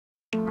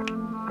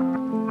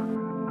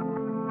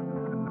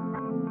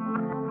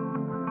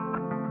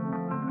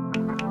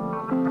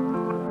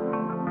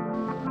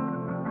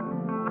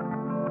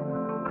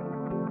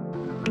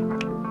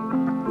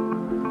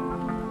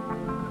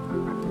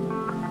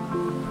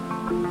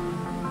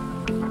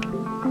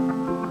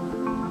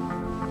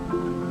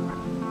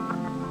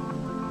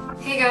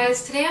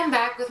guys, today I'm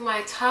back with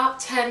my top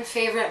 10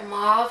 favorite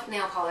mauve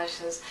nail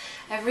polishes.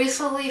 I've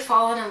recently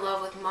fallen in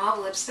love with mauve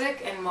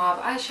lipstick and mauve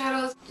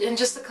eyeshadows, and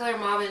just the color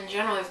mauve in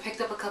general. I've picked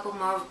up a couple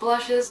mauve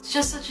blushes. It's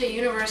just such a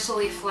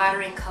universally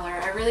flattering color.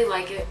 I really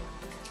like it.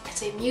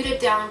 It's a muted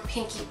down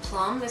pinky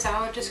plum is how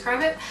I would describe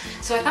it.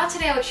 So I thought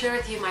today I would share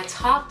with you my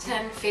top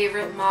 10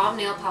 favorite mauve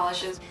nail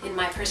polishes in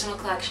my personal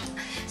collection.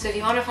 So if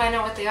you want to find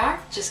out what they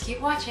are, just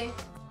keep watching.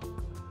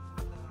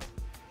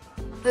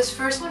 This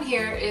first one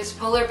here is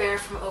Polar Bear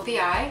from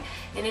O.P.I,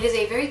 and it is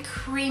a very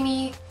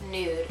creamy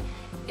nude.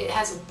 It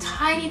has a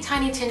tiny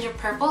tinge of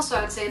purple, so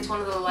I would say it's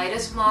one of the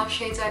lightest mauve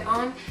shades I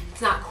own.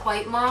 It's not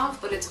quite mauve,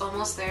 but it's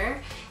almost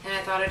there, and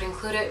I thought I'd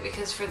include it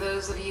because for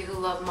those of you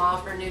who love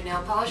mauve or nude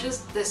nail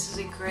polishes, this is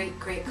a great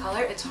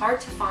color. It's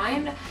hard to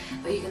find,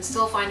 but you can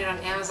still find it on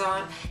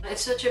Amazon.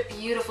 It's such a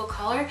beautiful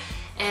color,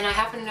 and I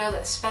happen to know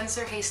that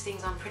Spencer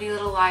Hastings on Pretty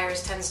Little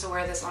Liars tends to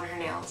wear this on her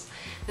nails.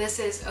 This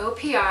is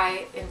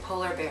O.P.I in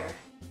Polar Bear.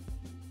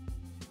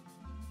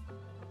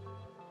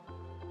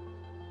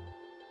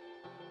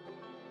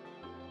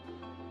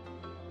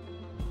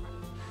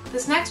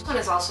 This next one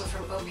is also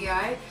from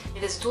O.P.I.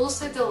 It is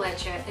Dulce de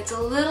Leche. It's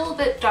a little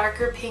bit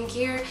darker,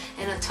 pinkier,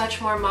 and a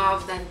touch more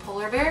mauve than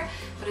Polar Bear,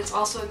 but it's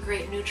also a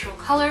great neutral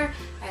color.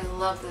 I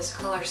love this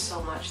color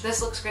so much.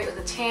 This looks great with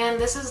a tan.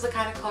 This is the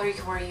kind of color you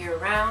can wear year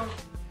round.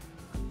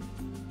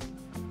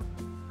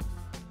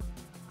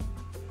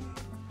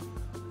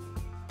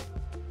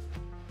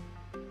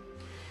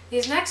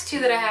 These next two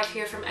that I have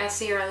here from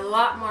Essie are a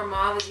lot more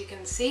mauve, as you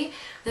can see.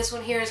 This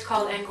one here is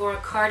called Angora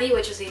Cardi,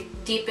 which is a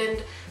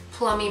deepened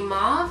plummy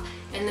mauve,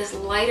 and this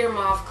lighter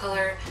mauve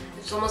color,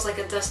 it's almost like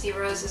a dusty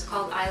rose, is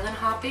called Island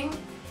Hopping.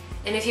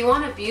 And if you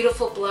want a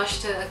beautiful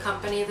blush to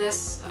accompany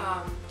this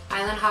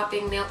Island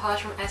Hopping nail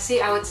polish from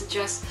Essie, I would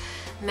suggest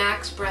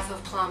MAC's Breath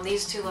of Plum.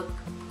 These two look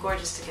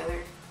gorgeous together.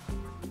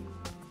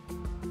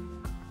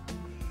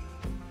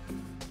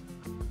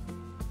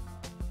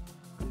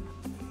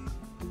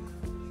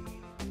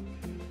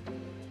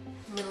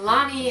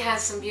 Milani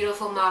has some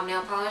beautiful mauve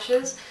nail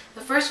polishes.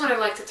 The first one I'd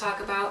like to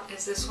talk about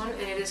is this one,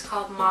 and it is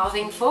called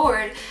Mauving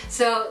Forward.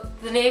 So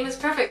the name is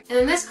perfect.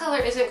 And this color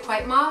isn't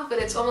quite mauve, but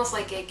it's almost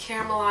like a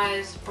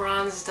caramelized,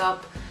 bronzed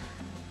up,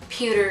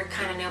 pewter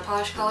kind of nail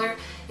polish color.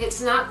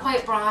 It's not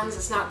quite bronze,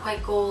 it's not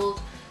quite gold,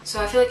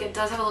 so I feel like it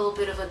does have a little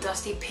bit of a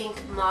dusty pink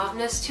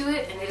mauveness to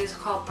it, and it is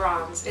called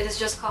bronze. It is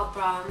just called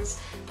bronze,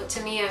 but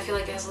to me I feel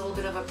like it has a little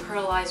bit of a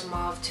pearlized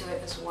mauve to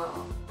it as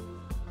well.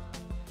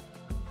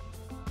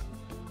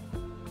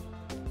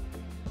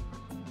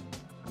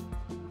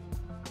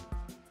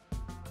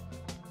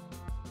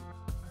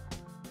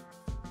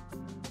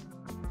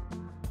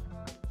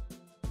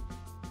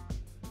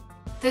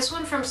 This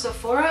one from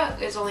Sephora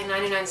is only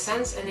 99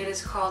 cents, and it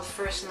is called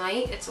First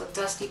Night. It's a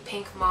dusty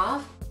pink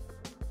mauve.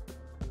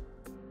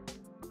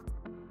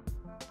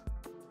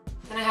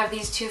 Then I have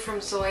these two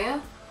from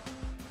Zoya.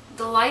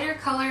 The lighter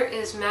color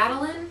is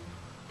Madeline,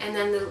 and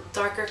then the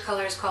darker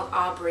color is called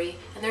Aubrey.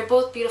 And they're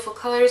both beautiful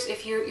colors.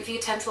 If you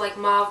tend to like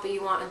mauve but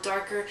you want a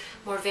darker,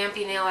 more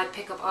vampy nail, I'd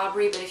pick up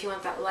Aubrey, but if you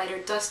want that lighter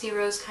dusty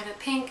rose kind of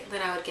pink,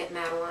 then I would get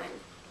Madeline.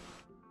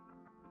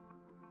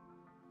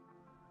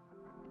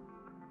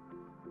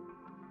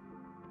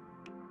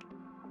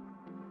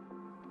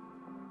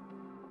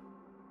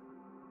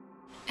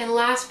 And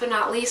last but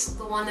not least,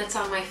 the one that's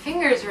on my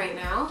fingers right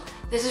now.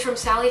 This is from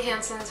Sally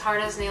Hansen's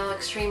Hard as Nail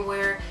Extreme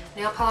Wear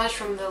nail polish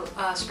from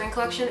the spring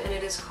collection, and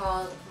it is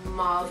called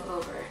Mauve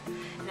Over.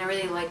 And I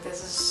really like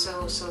this. This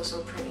is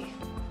so pretty.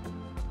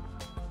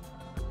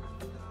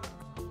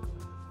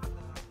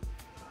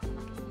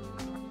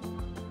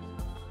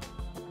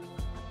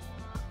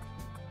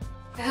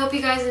 I hope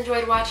you guys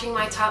enjoyed watching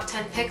my top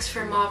 10 picks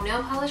for mauve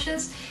nail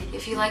polishes.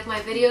 If you liked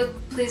my video,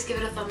 please give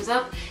it a thumbs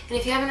up. And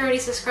if you haven't already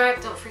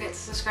subscribed, don't forget to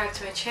subscribe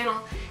to my channel.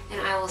 And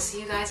I will see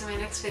you guys in my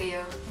next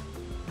video.